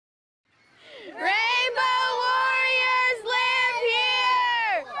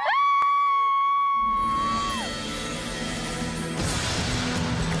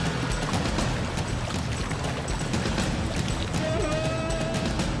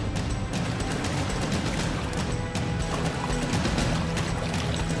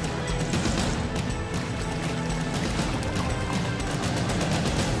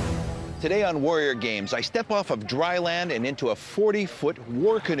Today on Warrior Games, I step off of dry land and into a 40-foot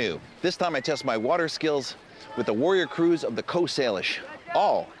war canoe. This time I test my water skills with the warrior crews of the Coast Salish,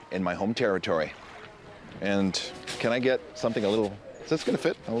 all in my home territory. And can I get something a little, is this gonna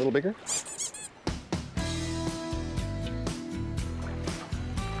fit a little bigger?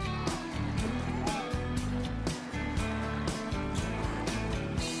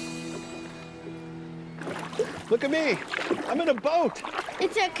 Look at me, I'm in a boat.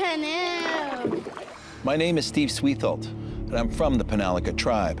 It's a canoe. My name is Steve Sxwithul'txw, and I'm from the Penalaca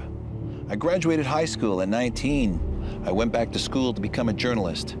tribe. I graduated high school at 19. I went back to school to become a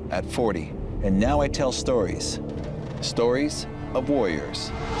journalist at 40. And now I tell stories. Stories of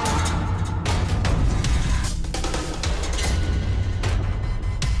warriors.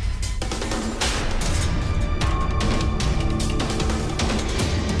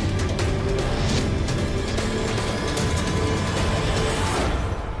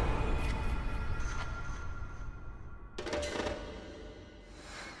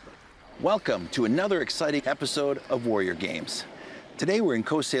 Welcome to another exciting episode of Warrior Games. Today we're in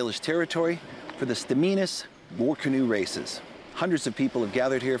Coast Salish territory for the Sttz'uminu War Canoe Races. Hundreds of people have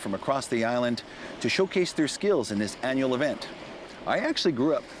gathered here from across the island to showcase their skills in this annual event. I actually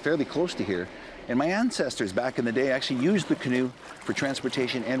grew up fairly close to here, and my ancestors back in the day actually used the canoe for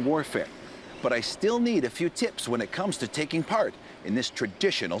transportation and warfare. But I still need a few tips when it comes to taking part in this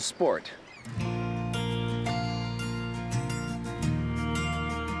traditional sport.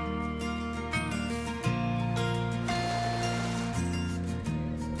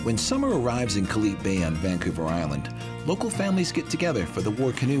 When summer arrives in Kaliit Bay on Vancouver Island, local families get together for the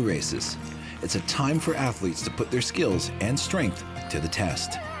War Canoe Races. It's a time for athletes to put their skills and strength to the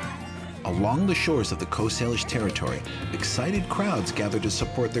test. Along the shores of the Coast Salish territory, excited crowds gather to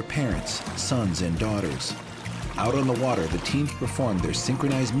support their parents, sons, and daughters. Out on the water, the teams perform their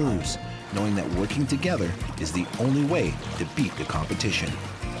synchronized moves, knowing that working together is the only way to beat the competition.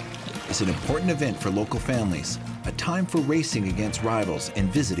 It's an important event for local families, a time for racing against rivals and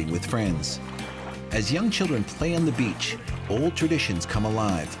visiting with friends. As young children play on the beach, old traditions come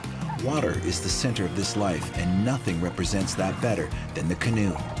alive. Water is the center of this life, and nothing represents that better than the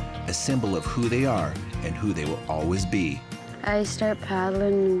canoe, a symbol of who they are and who they will always be. I started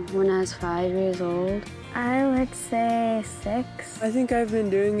paddling when I was 5 years old. I would say 6. I think I've been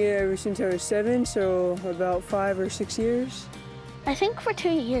doing it ever since I was 7, so about 5 or 6 years. I think for 2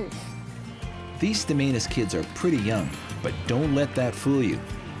 years. These Sttz'uminu kids are pretty young, but don't let that fool you.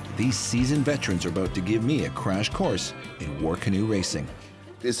 These seasoned veterans are about to give me a crash course in war canoe racing.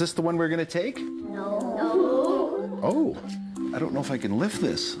 Is this the one we're gonna take? No. Oh, I don't know if I can lift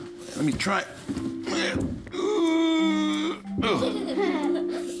this. Let me try.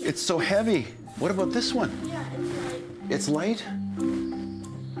 It's so heavy. What about this one? It's light?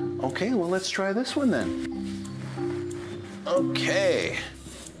 Okay, well, let's try this one then. Okay.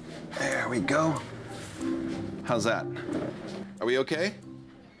 There we go. How's that? Are we okay?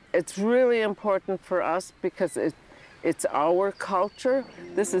 It's really important for us because it's our culture.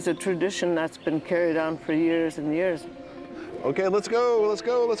 This is a tradition that's been carried on for years and years. Okay, let's go, let's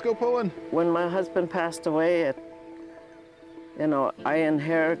go, let's go pulling. When my husband passed away, I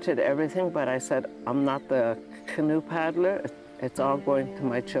inherited everything, but I said, I'm not the canoe paddler. It's all going to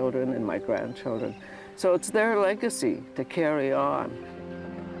my children and my grandchildren. So it's their legacy to carry on.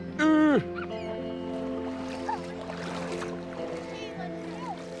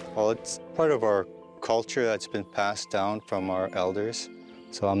 Well, it's part of our culture that's been passed down from our elders.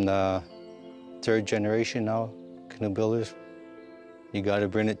 So I'm the 3rd generation now, canoe builders. You got to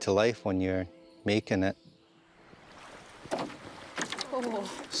bring it to life when you're making it. Oh.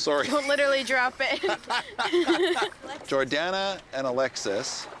 Sorry. Don't literally drop it. Jordana and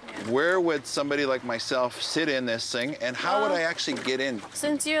Alexis, where would somebody like myself sit in this thing, and how would I actually get in?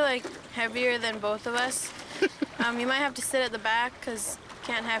 Since you're like heavier than both of us, you might have to sit at the back because you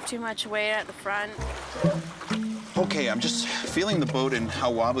can't have too much weight at the front. Okay, I'm just feeling the boat and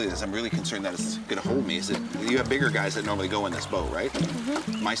how wobbly it is. I'm really concerned that it's gonna hold me. You have bigger guys that normally go in this boat, right?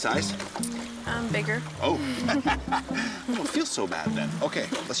 Mm-hmm. My size? Bigger. Oh, I don't feel so bad then. Okay,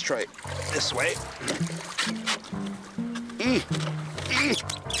 let's try it this way.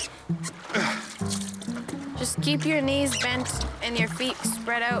 Just keep your knees bent and your feet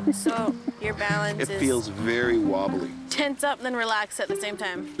spread out so your balance It feels very wobbly. Tense up, then relax at the same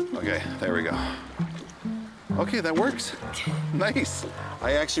time. Okay, there we go. Okay, that works. Nice.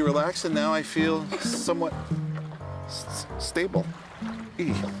 I actually relaxed and now I feel somewhat stable.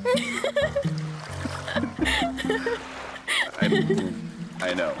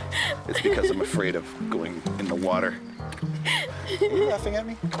 I know. It's because I'm afraid of going in the water. Are you laughing at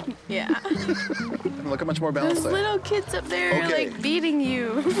me? Yeah. Look how much more balance Those I have. little kids up there are Okay. like beating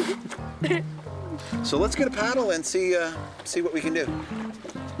you. So let's get a paddle and see what we can do.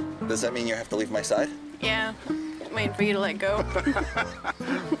 Does that mean you have to leave my side? Yeah. I'm waiting for you to let go.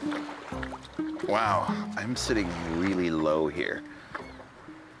 Wow, I'm sitting really low here.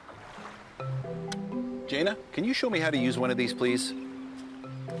 Jaina, can you show me how to use one of these, please?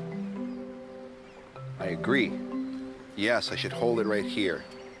 I agree. Yes, I should hold it right here.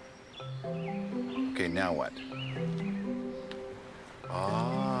 Okay, now what?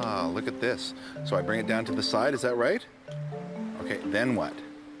 Ah, look at this. So I bring it down to the side, is that right? Okay, then what?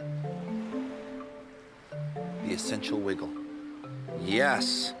 The essential wiggle.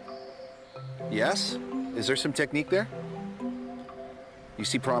 Yes. Yes? Is there some technique there? You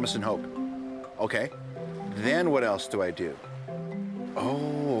see promise and hope. Okay. Then what else do I do?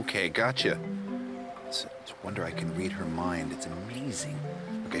 Oh, okay, gotcha. It's a wonder I can read her mind. It's amazing.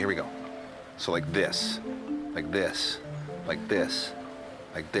 Okay, here we go. So like this, like this, like this,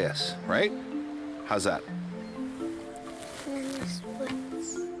 like this, right? How's that? And then we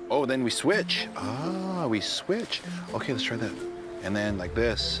switch. Oh, then we switch. Ah, we switch. Okay, let's try that. And then like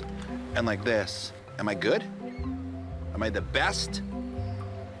this, and like this. Am I good? Am I the best?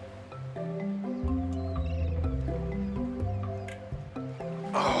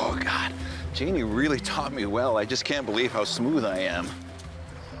 Oh, God. Janie really taught me well. I just can't believe how smooth I am.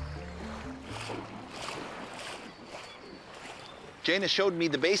 Jana showed me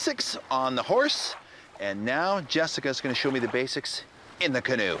the basics on the horse, and now Jessica's going to show me the basics in the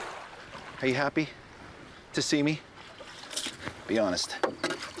canoe. Are you happy to see me? Be honest.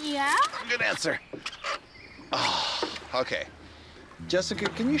 Yeah? Good answer. Oh, okay. Jessica,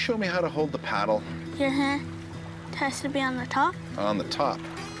 can you show me how to hold the paddle? Your hand has to be on the top. On the top.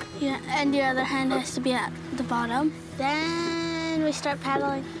 Yeah, and your other hand has to be at the bottom. Then we start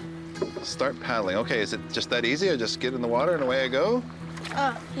paddling. Start paddling. Okay, is it just that easy? I just get in the water and away I go?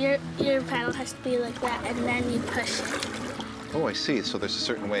 Oh, your paddle has to be like that, and then you push it. Oh, I see. So there's a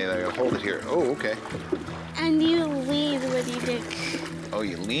certain way that I hold it here. Oh, okay. And you lead when you dig. Oh,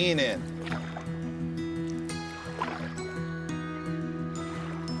 you lean in.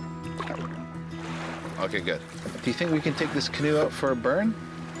 Okay, good. Do you think we can take this canoe out for a burn?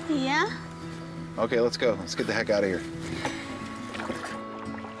 Yeah? Okay, let's go. Let's get the heck out of here.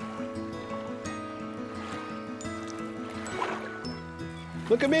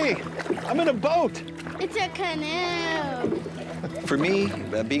 Look at me. I'm in a boat. It's a canoe. For me,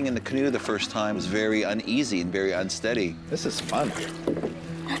 being in the canoe the first time is very uneasy and very unsteady. This is fun. No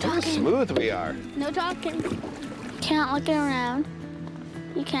Look how talking. smooth we are. No talking. Can't look around.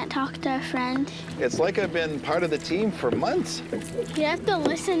 You can't talk to a friend. It's like I've been part of the team for months. You have to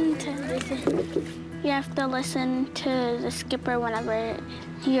listen to You have to listen to the skipper whenever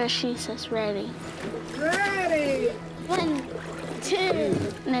he or she says ready. Ready! 1, 2.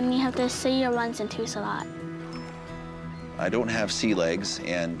 And then you have to say your ones and twos a lot. I don't have sea legs,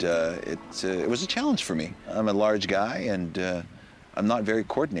 and it was a challenge for me. I'm a large guy, and I'm not very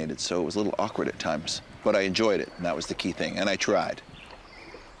coordinated, so it was a little awkward at times. But I enjoyed it, and that was the key thing, and I tried.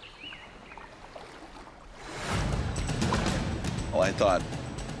 Well, I thought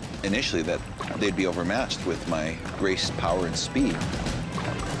initially that they'd be overmatched with my grace, power, and speed.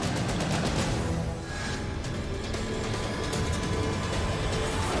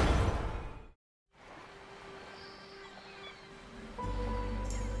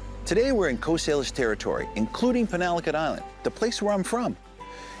 Today we're in Coast Salish territory, including Penalicut Island, the place where I'm from.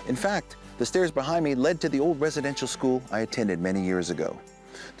 In fact, the stairs behind me led to the old residential school I attended many years ago.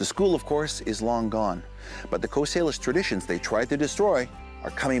 The school, of course, is long gone, but the Coast Salish traditions they tried to destroy are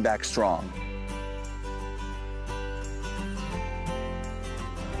coming back strong.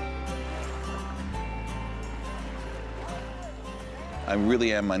 I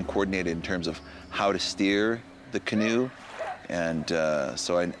really am uncoordinated in terms of how to steer the canoe, and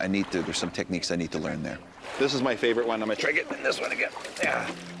so I need to, there's some techniques I need to learn there. This is my favorite one. I'm gonna try getting this one again. Yeah.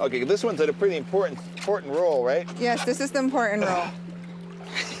 Okay, this one's a pretty important role, right? Yes, this is the important role.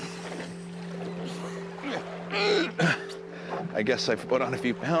 I guess I've put on a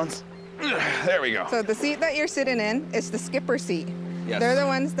few pounds. There we go. So the seat that you're sitting in is the skipper seat. Yes. They're the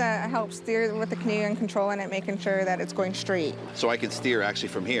ones that help steer with the canoe and controlling it, making sure that it's going straight. So I can steer actually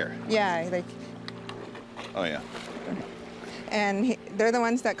from here. Yeah, like, Oh yeah. and they're the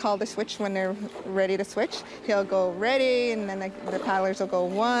ones that call the switch when they're ready to switch. He'll go ready, and then the paddlers will go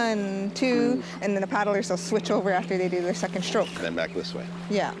 1, 2, and then the paddlers will switch over after they do their second stroke. And then back this way.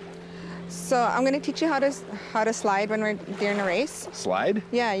 Yeah. So I'm gonna teach you how to slide when we're during a race. Slide?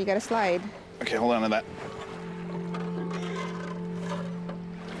 Yeah, you gotta slide. Okay, hold on to that.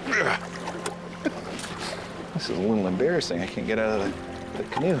 is a little embarrassing. I can't get out of the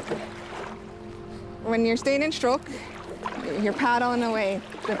canoe. When you're staying in stroke, you're paddling away.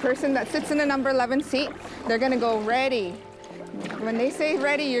 The person that sits in the number 11 seat, they're gonna go ready. When they say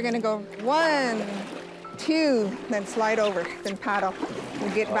ready, you're gonna go 1, 2, then slide over, then paddle.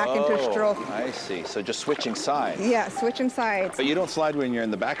 And get back into stroke. I see. So just switching sides. Yeah, switching sides. But you don't slide when you're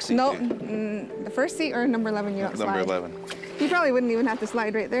in the back seat, No, do you? the first seat or number 11, you don't slide. Number 11. You probably wouldn't even have to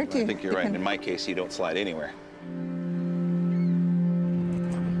slide right there, too. I think you're right. In my case, you don't slide anywhere.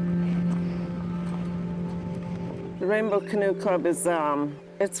 The Rainbow Canoe Club is,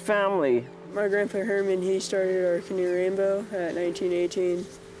 it's family. My grandpa Herman, he started our canoe Rainbow at 1918.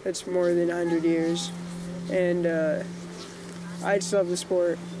 That's more than 100 years. And I just love the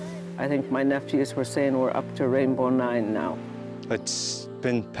sport. I think my nephews were saying we're up to Rainbow 9 now. It's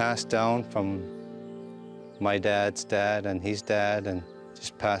been passed down from my dad's dad and his dad, and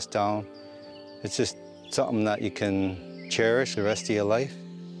just passed down. It's just something that you can cherish the rest of your life,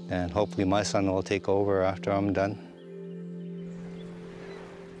 and hopefully my son will take over after I'm done.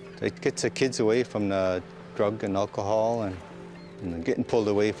 It gets the kids away from the drug and alcohol, and getting pulled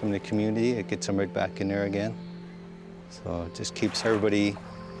away from the community. It gets them right back in there again. So it just keeps everybody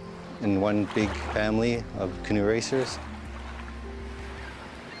in one big family of canoe racers.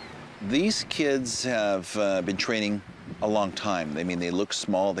 These kids have been training a long time. I mean, they look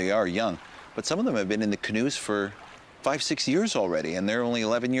small, they are young, but some of them have been in the canoes for 5, 6 years already, and they're only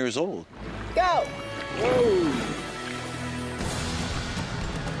 11 years old. Go! Whoa!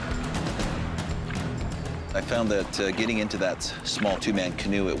 I found that getting into that small 2-man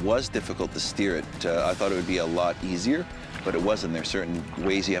canoe, it was difficult to steer it. I thought it would be a lot easier, but it wasn't. There's certain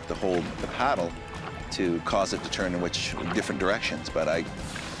ways you have to hold the paddle to cause it to turn in different directions, but I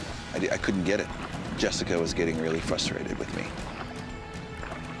couldn't get it. Jessica was getting really frustrated with me.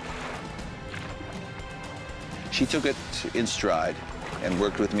 She took it in stride and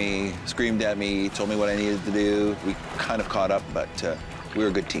worked with me, screamed at me, told me what I needed to do. We kind of caught up, but we were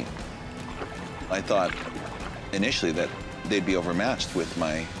a good team. I thought initially that they'd be overmatched with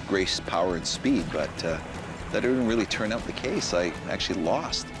my grace, power, and speed, but that didn't really turn out the case. I actually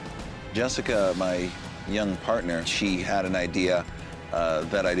lost. Jessica, my young partner, she had an idea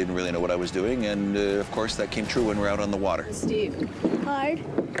that I didn't really know what I was doing, and of course that came true when we're out on the water. Steve. Hard,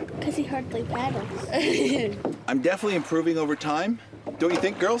 because he hardly paddles. I'm definitely improving over time. Don't you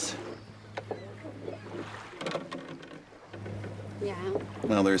think, girls? Yeah.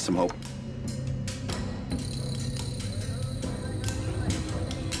 Well, there's some hope.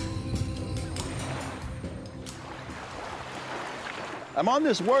 I'm on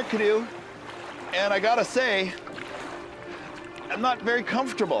this war canoe, and I gotta say, I'm not very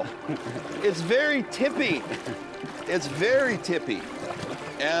comfortable. It's very tippy. It's very tippy.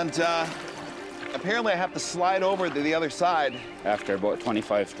 And apparently I have to slide over to the other side. After about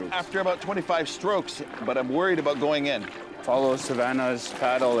 25 strokes. After about 25 strokes, but I'm worried about going in. Follow Savannah's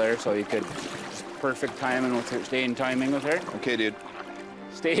paddle there so you could just perfect timing with her, stay in timing with her. Okay, dude.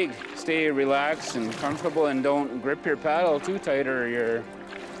 Stay relaxed and comfortable, and don't grip your paddle too tight or you're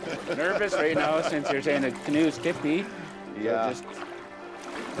nervous right now since you're saying the canoe's tippy. Yeah. So just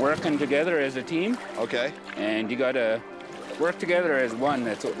working together as a team. Okay. And you gotta work together as one,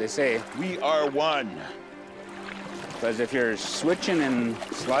 that's what they say. We are one. Because if you're switching and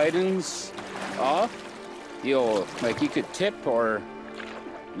sliding off, you could tip or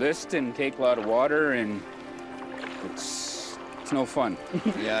list and take a lot of water, and it's no fun.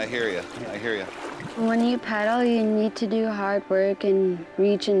 Yeah, I hear you. I hear you. When you paddle, you need to do hard work and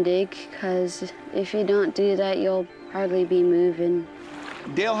reach and dig, because if you don't do that, you'll hardly be moving.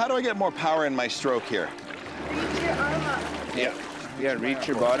 Dale, how do I get more power in my stroke here? Reach your arm up. Yeah. Yeah, reach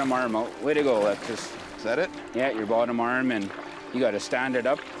your bottom arm out. Way to go, Alexis. Is that it? Yeah, your bottom arm, and you got to stand it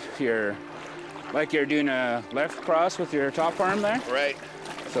up. Like you're doing a left cross with your top arm there. Right.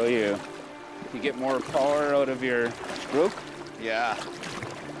 So you get more power out of your stroke. Yeah.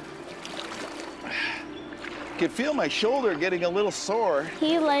 I can feel my shoulder getting a little sore.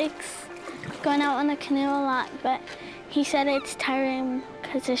 He likes going out on the canoe a lot, but he said it's tiring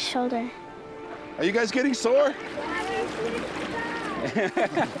because his shoulder. Are you guys getting sore?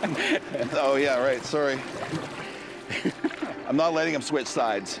 Oh, yeah, right, sorry. I'm not letting him switch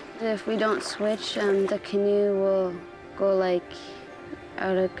sides. If we don't switch, the canoe will go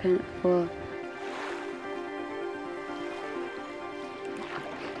out of control.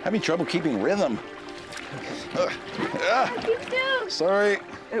 Having trouble keeping rhythm. Sorry.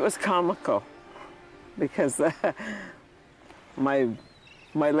 It was comical because my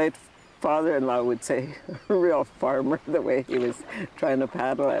late father-in-law would say, a real farmer, the way he was trying to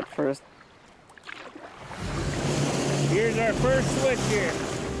paddle at first. Here's our first switch here.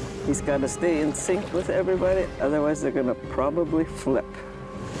 He's got to stay in sync with everybody, otherwise they're going to probably flip.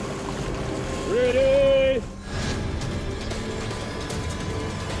 Ready?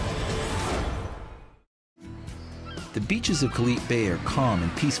 The beaches of Kalitte Bay are calm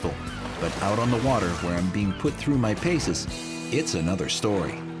and peaceful, but out on the water where I'm being put through my paces, it's another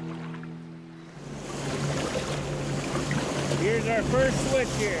story. Here's our first switch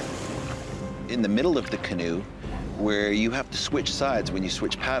here. In the middle of the canoe, where you have to switch sides when you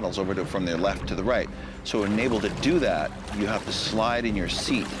switch paddles from the left to the right. So in able to do that, you have to slide in your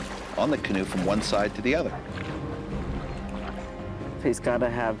seat on the canoe from one side to the other. He's got to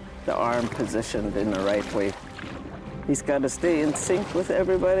have the arm positioned in the right way. He's got to stay in sync with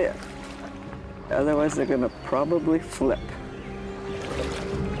everybody, otherwise they're going to probably flip.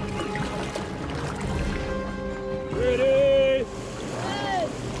 Ready?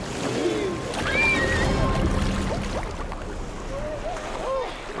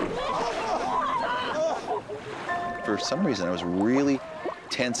 For some reason, I was really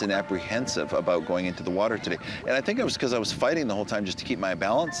tense and apprehensive about going into the water today. And I think it was because I was fighting the whole time just to keep my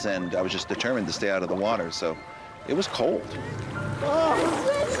balance, and I was just determined to stay out of the water, so it was cold.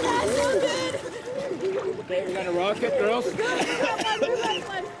 Okay, we got a rocket, girls.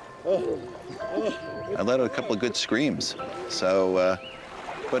 I let out a couple of good screams, so,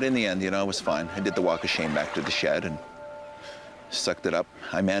 but in the end, you know, it was fine. I did the walk of shame back to the shed and sucked it up.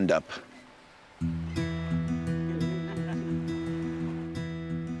 I manned up.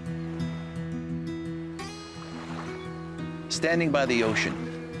 Standing by the ocean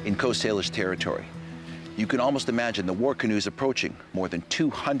in Coast Salish territory, you can almost imagine the war canoes approaching more than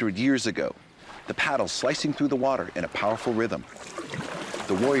 200 years ago, the paddles slicing through the water in a powerful rhythm.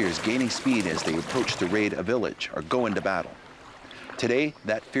 The warriors gaining speed as they approach to raid a village or go into battle. Today,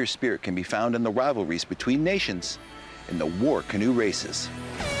 that fierce spirit can be found in the rivalries between nations in the war canoe races.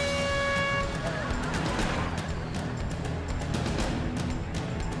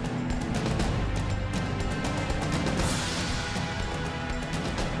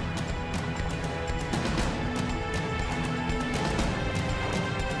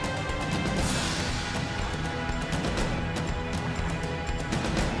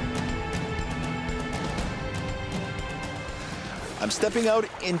 I'm stepping out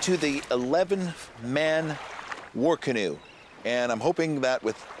into the 11-man war canoe, and I'm hoping that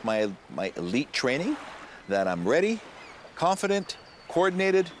with my elite training, that I'm ready, confident,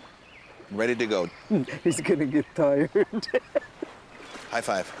 coordinated, and ready to go. He's gonna get tired. High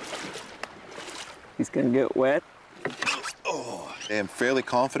five. He's gonna get wet. Oh, I am fairly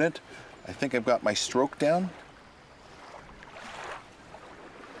confident. I think I've got my stroke down.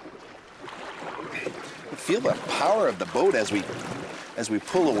 Feel the power of the boat as we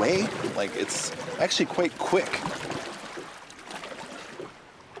pull away. Like, it's actually quite quick.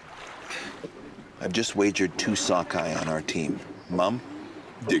 I've just wagered 2 sockeye on our team. Mom,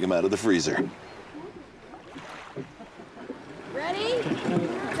 dig them out of the freezer. Ready,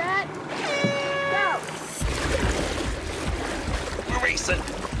 set, go. We're racing.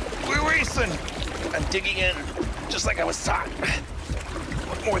 We're racing. I'm digging in, just like I was taught.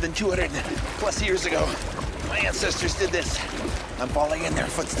 More than 200 plus years ago, my ancestors did this. I'm following in their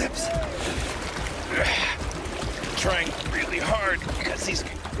footsteps. Trying really hard because these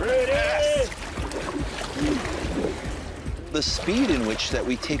ready. The speed in which that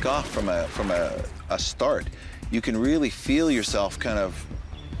we take off from a start, you can really feel yourself kind of,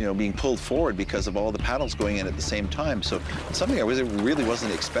 you know, being pulled forward because of all the paddles going in at the same time. So it's something I really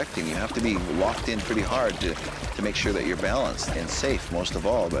wasn't expecting. You have to be locked in pretty hard to make sure that you're balanced and safe, most of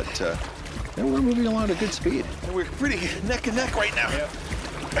all. But you know, we're moving along at a good speed. And we're pretty neck and neck right now. Yep.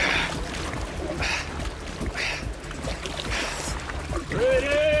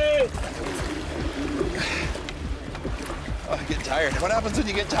 Ready? Oh, I get tired. What happens when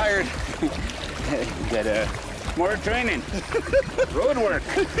you get tired? You get more training. Road work.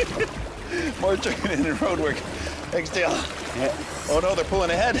 More training and road work. Thanks, Dale. Yeah. Oh no, they're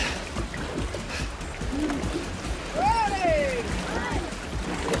pulling ahead. Ready?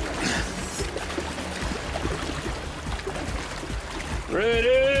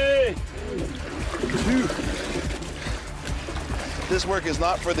 Ready? This work is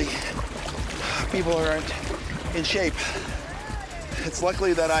not for the people who aren't in shape. It's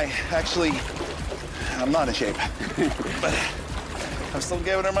luckily that I'm not in shape, but I'm still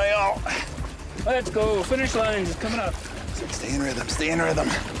giving her my all. Let's go. Finish line is coming up. Stay in rhythm, stay in rhythm.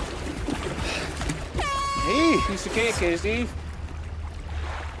 Hey! Piece of cake, eh, Steve?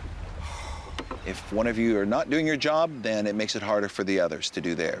 If one of you are not doing your job, then it makes it harder for the others to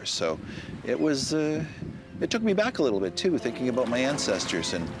do theirs. So it was It took me back a little bit too, thinking about my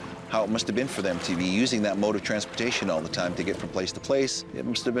ancestors and how it must have been for them to be using that mode of transportation all the time to get from place to place. It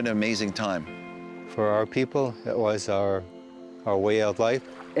must have been an amazing time. For our people, it was our way of life.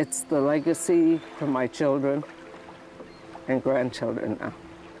 It's the legacy for my children and grandchildren now.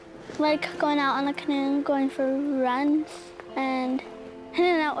 Like going out on the canoe, going for runs, and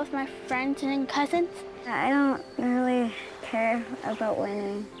hanging out with my friends and cousins. I don't really care about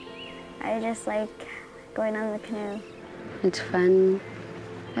winning. I just like going on the canoe. It's fun.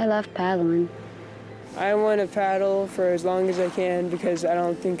 I love paddling. I want to paddle for as long as I can because I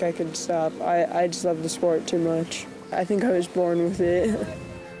don't think I could stop. I just love the sport too much. I think I was born with it.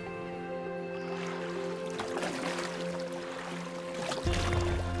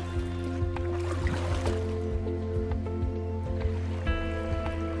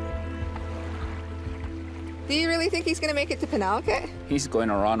 Do you really think he's going to make it to Penelakut? He's going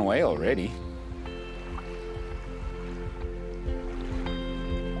the wrong way already.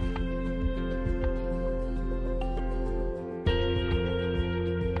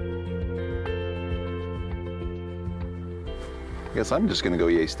 I guess I'm just gonna go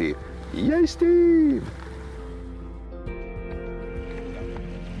yay, Steve. Yay, Steve!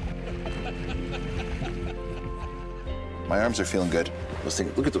 My arms are feeling good. Those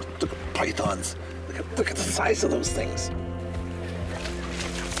things, look at the pythons. Look at the size of those things.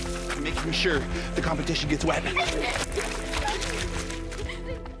 I'm making sure the competition gets wet.